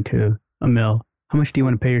 800 to a mil. How much do you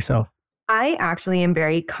want to pay yourself? I actually am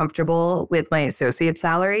very comfortable with my associate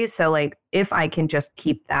salary. So like if I can just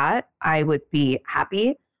keep that, I would be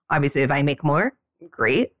happy. Obviously, if I make more,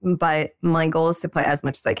 great. But my goal is to put as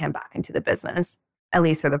much as I can back into the business, at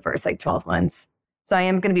least for the first like 12 months. So I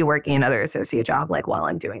am going to be working another associate job like while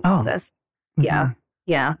I'm doing all this. Yeah.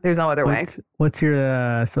 Yeah. There's no other way. What's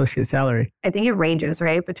your associate salary? I think it ranges,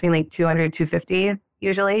 right? Between like 200, 250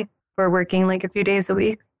 usually for working like a few days a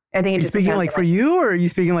week. I think it just speaking like for you, or are you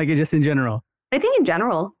speaking like it just in general? I think in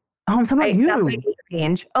general. Oh, I'm talking about you. That's my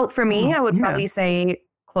range. Oh, for me, I would probably say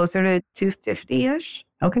closer to 250-ish.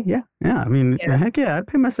 Okay. Yeah. Yeah. I mean, heck yeah, I'd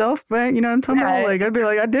pay myself, right? You know what I'm talking about? Like, I'd be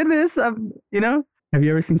like, I did this. You know, have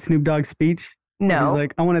you ever seen Snoop Dogg's speech? No. He's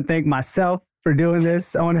like, I want to thank myself for doing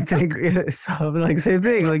this. I want to thank, so like same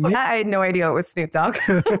thing. Like I had no idea it was Snoop Dogg.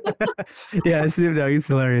 Yeah, Snoop Dogg. He's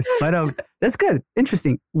hilarious. But that's good.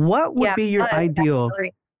 Interesting. What would be your ideal?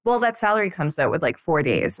 Well, that salary comes out with like 4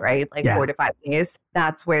 days, right? Like 4 to 5 days.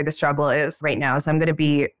 That's where the struggle is right now. So I'm going to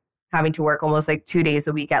be having to work almost like 2 days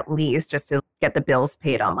a week at least just to get the bills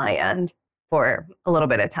paid on my end for a little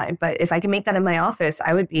bit of time. But if I can make that in my office,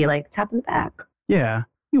 I would be like tapping the back. Yeah,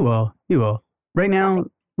 you will. You will. Right now,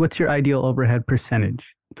 what's your ideal overhead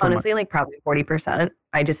percentage? Honestly, like probably 40%.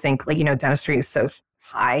 I just think like, you know, dentistry is so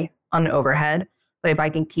high on overhead. But if I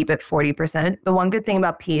can keep it 40%, the one good thing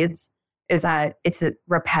about peds is that it's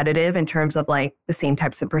repetitive in terms of like the same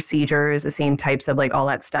types of procedures, the same types of like all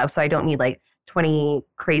that stuff. So I don't need like 20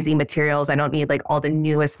 crazy materials. I don't need like all the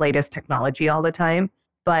newest, latest technology all the time.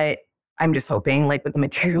 But I'm just hoping like with the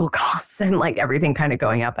material costs and like everything kind of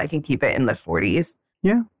going up, I can keep it in the 40s.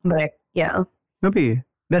 Yeah. But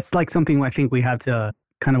that's like something I think we have to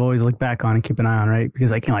kind of always look back on and keep an eye on, right?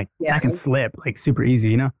 Because I can slip like super easy,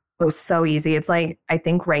 you know? It was so easy. It's like, I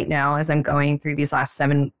think right now as I'm going through these last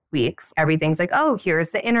 7 weeks, everything's like, oh,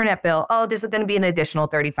 here's the internet bill. Oh, this is going to be an additional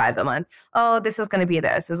 $35 a month. Oh, this is going to be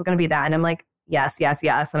this. This is going to be that. And I'm like, yes.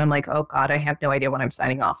 And I'm like, oh God, I have no idea what I'm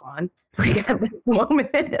signing off on like at this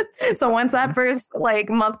moment. So once that first like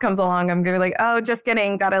month comes along, I'm going to be like, oh, just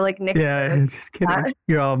kidding. Gotta like nix this. Just kidding.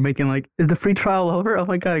 You're all making like, is the free trial over? Oh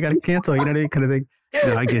my God, I got to cancel. You know, that kind of thing.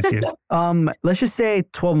 No, I get you. Let's just say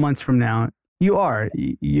 12 months from now, You are.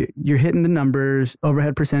 You're hitting the numbers.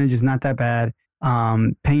 Overhead percentage is not that bad.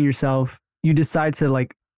 Paying yourself. You decide to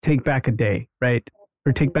like take back a day, right?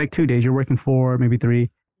 Or take back 2 days. You're working 4, maybe 3,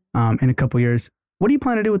 in a couple years. What do you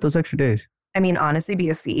plan to do with those extra days? I mean, honestly, be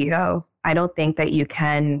a CEO. I don't think that you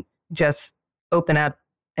can just open up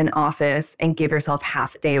an office and give yourself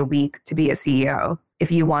half a day a week to be a CEO.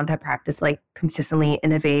 If you want that practice, like consistently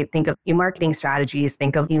innovate, think of new marketing strategies,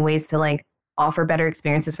 think of new ways to like offer better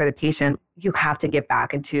experiences for the patient, you have to get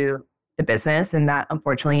back into the business. And that,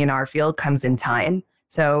 unfortunately, in our field comes in time.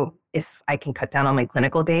 So if I can cut down on my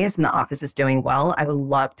clinical days and the office is doing well, I would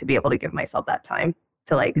love to be able to give myself that time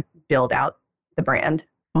to like build out the brand.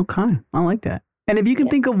 Okay. I like that. And if you can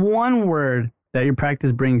think of one word that your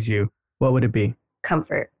practice brings you, what would it be?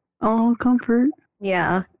 Comfort. Oh, comfort.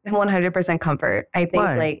 Yeah, 100% comfort.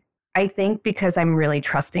 Why? I think because I'm really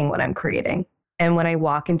trusting what I'm creating. And when I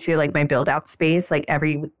walk into like my build out space, like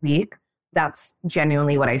every week, that's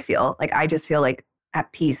genuinely what I feel. Like I just feel like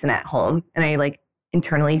at peace and at home. And I like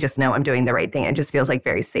internally just know I'm doing the right thing. It just feels like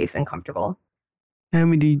very safe and comfortable. I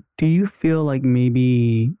mean, do you feel like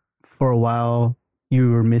maybe for a while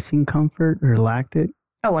you were missing comfort or lacked it?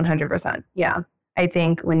 Oh, 100%. Yeah. I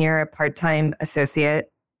think when you're a part-time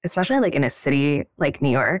associate, especially like in a city like New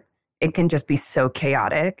York, it can just be so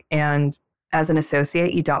chaotic. And as an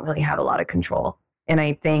associate, you don't really have a lot of control. And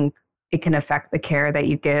I think it can affect the care that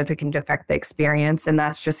you give. It can affect the experience. And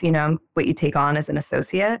that's just, what you take on as an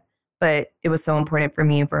associate. But it was so important for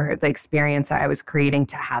me for the experience that I was creating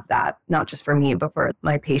to have that, not just for me, but for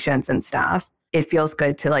my patients and staff. It feels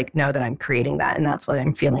good to like know that I'm creating that. And that's what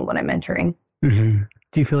I'm feeling when I'm entering. Mm-hmm.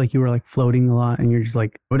 Do you feel like you were like floating a lot and you're just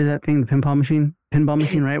like, what is that thing? The pinball machine? Pinball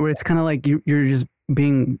machine, right? Where it's kind of like you're just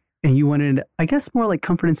being, and you wanted, I guess, more like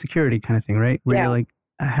comfort and security kind of thing, right? Where you're like,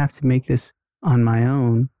 I have to make this on my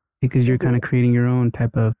own because you're kind of creating your own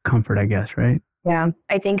type of comfort, I guess, right? Yeah.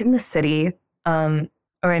 I think in the city,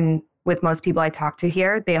 with most people I talk to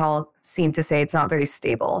here, they all seem to say it's not very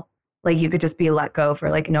stable. Like you could just be let go for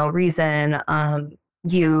like no reason.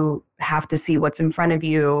 You have to see what's in front of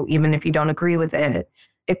you, even if you don't agree with it.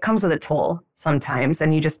 It comes with a toll sometimes,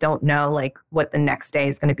 and you just don't know like what the next day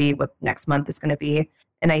is going to be, what next month is going to be.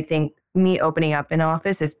 And I think me opening up an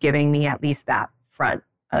office is giving me at least that front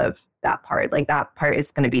of that part. Like that part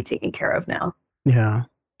is going to be taken care of now. Yeah.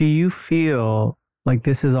 Do you feel like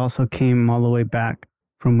this has also came all the way back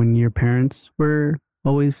from when your parents were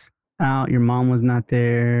always out? Your mom was not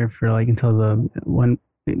there for like until the one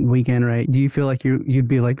weekend, right? Do you feel like you'd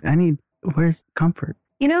be like, where's comfort?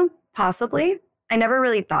 Possibly. I never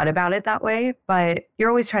really thought about it that way, but you're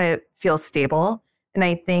always trying to feel stable. And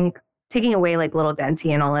I think taking away like Lil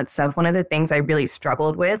Dente and all that stuff, one of the things I really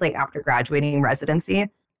struggled with, like after graduating residency,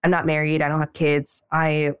 I'm not married, I don't have kids.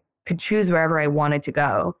 I could choose wherever I wanted to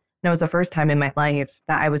go. And it was the first time in my life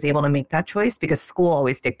that I was able to make that choice because school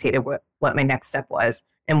always dictated what my next step was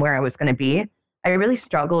and where I was going to be. I really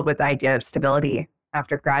struggled with the idea of stability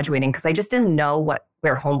after graduating because I just didn't know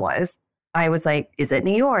where home was. I was like, is it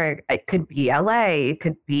New York? It could be LA. It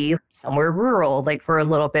could be somewhere rural, like for a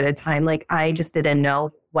little bit of time. Like I just didn't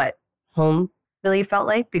know what home really felt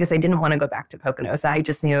like because I didn't want to go back to Poconos. I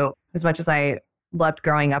just knew as much as I loved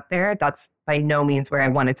growing up there, that's by no means where I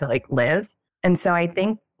wanted to like live. And so I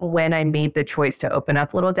think when I made the choice to open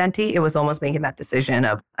up Lil Dente, it was almost making that decision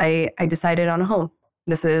of I decided on a home.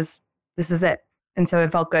 This is it. And so it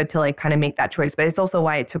felt good to like kind of make that choice. But it's also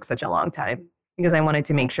why it took such a long time because I wanted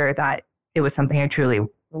to make sure that it was something I truly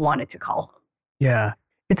wanted to call home. Yeah.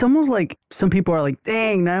 It's almost like some people are like,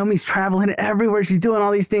 dang, Naomi's traveling everywhere. She's doing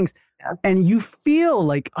all these things. Yeah. And you feel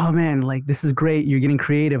like, oh man, like this is great. You're getting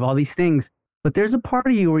creative, all these things. But there's a part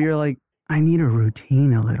of you where you're like, I need a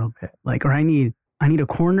routine a little bit. Like, or I need a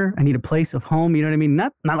corner. I need a place of home. You know what I mean?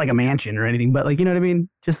 Not like a mansion or anything, but like, you know what I mean?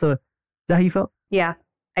 Is that how you felt? Yeah,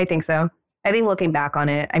 I think so. I think looking back on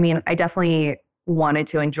it, I mean, I definitely wanted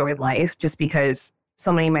to enjoy life just because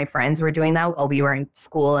so many of my friends were doing that while we were in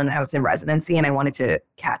school and I was in residency and I wanted to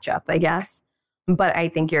catch up, I guess. But I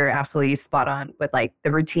think you're absolutely spot on with like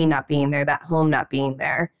the routine not being there, that home not being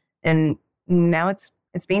there. And now it's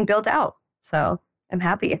being built out. So I'm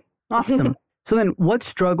happy. Awesome. So then what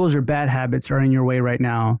struggles or bad habits are in your way right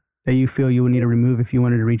now that you feel you would need to remove if you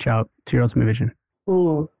wanted to reach out to your ultimate vision?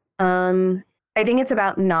 Ooh, I think it's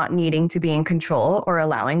about not needing to be in control or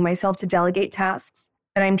allowing myself to delegate tasks.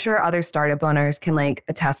 And I'm sure other startup owners can like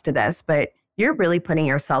attest to this, but you're really putting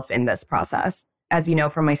yourself in this process. As you know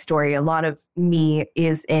from my story, a lot of me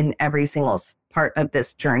is in every single part of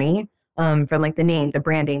this journey, from like the name, the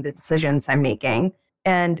branding, the decisions I'm making.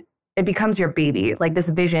 And it becomes your baby. Like this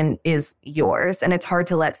vision is yours. And it's hard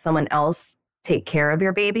to let someone else take care of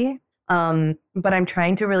your baby. But I'm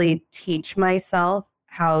trying to really teach myself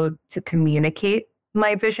how to communicate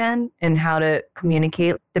my vision and how to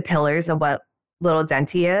communicate the pillars of what Little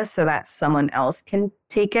Dente is so that someone else can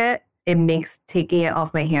take it. It makes taking it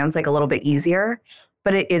off my hands like a little bit easier,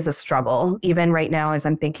 but it is a struggle. Even right now, as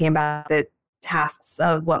I'm thinking about the tasks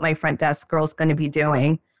of what my front desk girl's going to be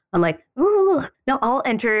doing, I'm like, ooh, no, I'll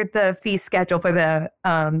enter the fee schedule for the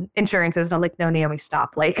insurances. And I'm like, no, Naomi,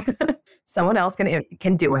 stop. Like someone else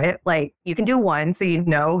can do it. Like you can do one so you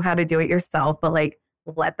know how to do it yourself, but like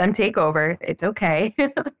let them take over. It's okay.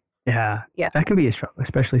 Yeah. Yeah. That can be a struggle,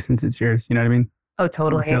 especially since it's yours. You know what I mean? Oh,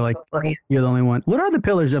 totally. I feel like Totally. you're the only one. What are the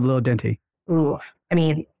pillars of Lil Dente? Ooh, I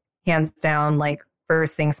mean, hands down, like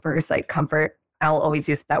first things first, like comfort. I'll always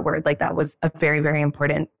use that word. Like that was a very, very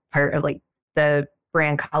important part of like the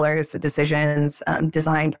brand colors, the decisions,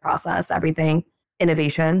 design process, everything,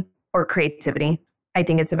 innovation or creativity. I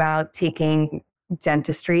think it's about taking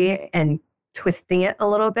dentistry and twisting it a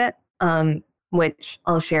little bit, which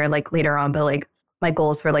I'll share like later on, but like my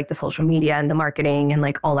goals for like the social media and the marketing and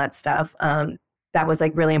like all that stuff. That was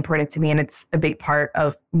like really important to me. And it's a big part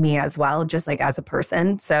of me as well, just like as a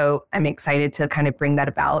person. So I'm excited to kind of bring that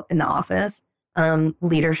about in the office.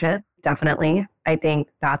 Leadership, definitely. I think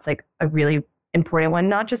that's like a really important one,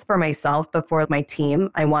 not just for myself, but for my team.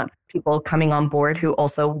 I want people coming on board who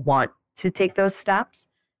also want to take those steps.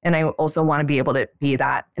 And I also want to be able to be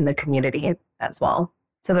that in the community as well.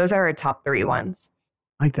 So those are our top 3 ones.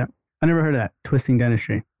 I like that. I never heard of that. Twisting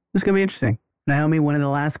dentistry. This is going to be interesting. Naomi, one of the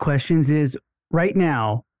last questions is, right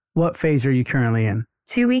now, what phase are you currently in?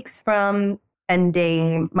 2 weeks from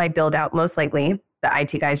ending my build out, most likely. The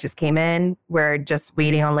IT guys just came in. We're just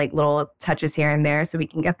waiting on like little touches here and there so we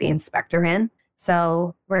can get the inspector in.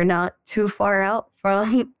 So we're not too far out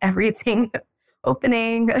from everything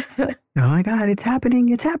opening. Oh my God, it's happening.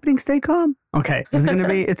 It's happening. Stay calm. Okay.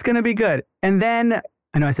 It's going to be good. And then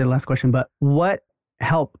I know I said the last question, but what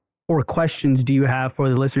help or questions do you have for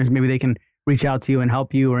the listeners? Maybe they can reach out to you and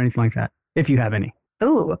help you or anything like that, if you have any.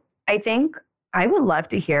 Ooh, I think I would love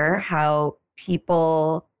to hear how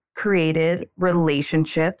people created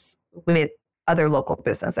relationships with other local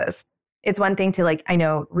businesses. It's one thing to like, I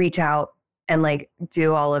know, reach out and like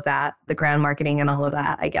do all of that, the ground marketing and all of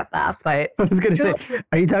that. I get that. But I was going to say,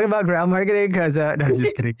 are you talking about ground marketing? Because no, I'm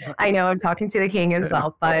just kidding. I know I'm talking to the king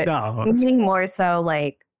himself, but no. meaning more so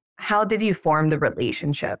like, how did you form the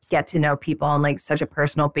relationships? Get to know people on like such a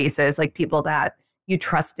personal basis, like people that you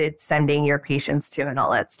trusted sending your patients to and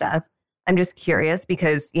all that stuff. I'm just curious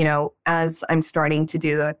because, you know, as I'm starting to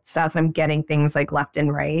do that stuff, I'm getting things like left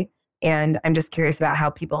and right. And I'm just curious about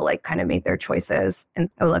how people like kind of made their choices. And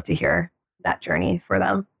I would love to hear that journey for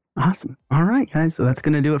them. Awesome. All right, guys. So that's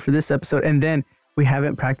going to do it for this episode. And then we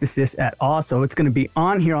haven't practiced this at all. So it's going to be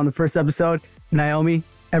on here on the first episode. Naomi,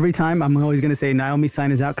 every time I'm always going to say, Naomi,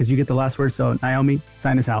 sign us out because you get the last word. So Naomi,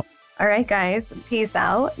 sign us out. All right, guys. Peace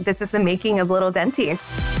out. This is the Making of Lil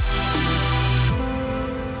Dente.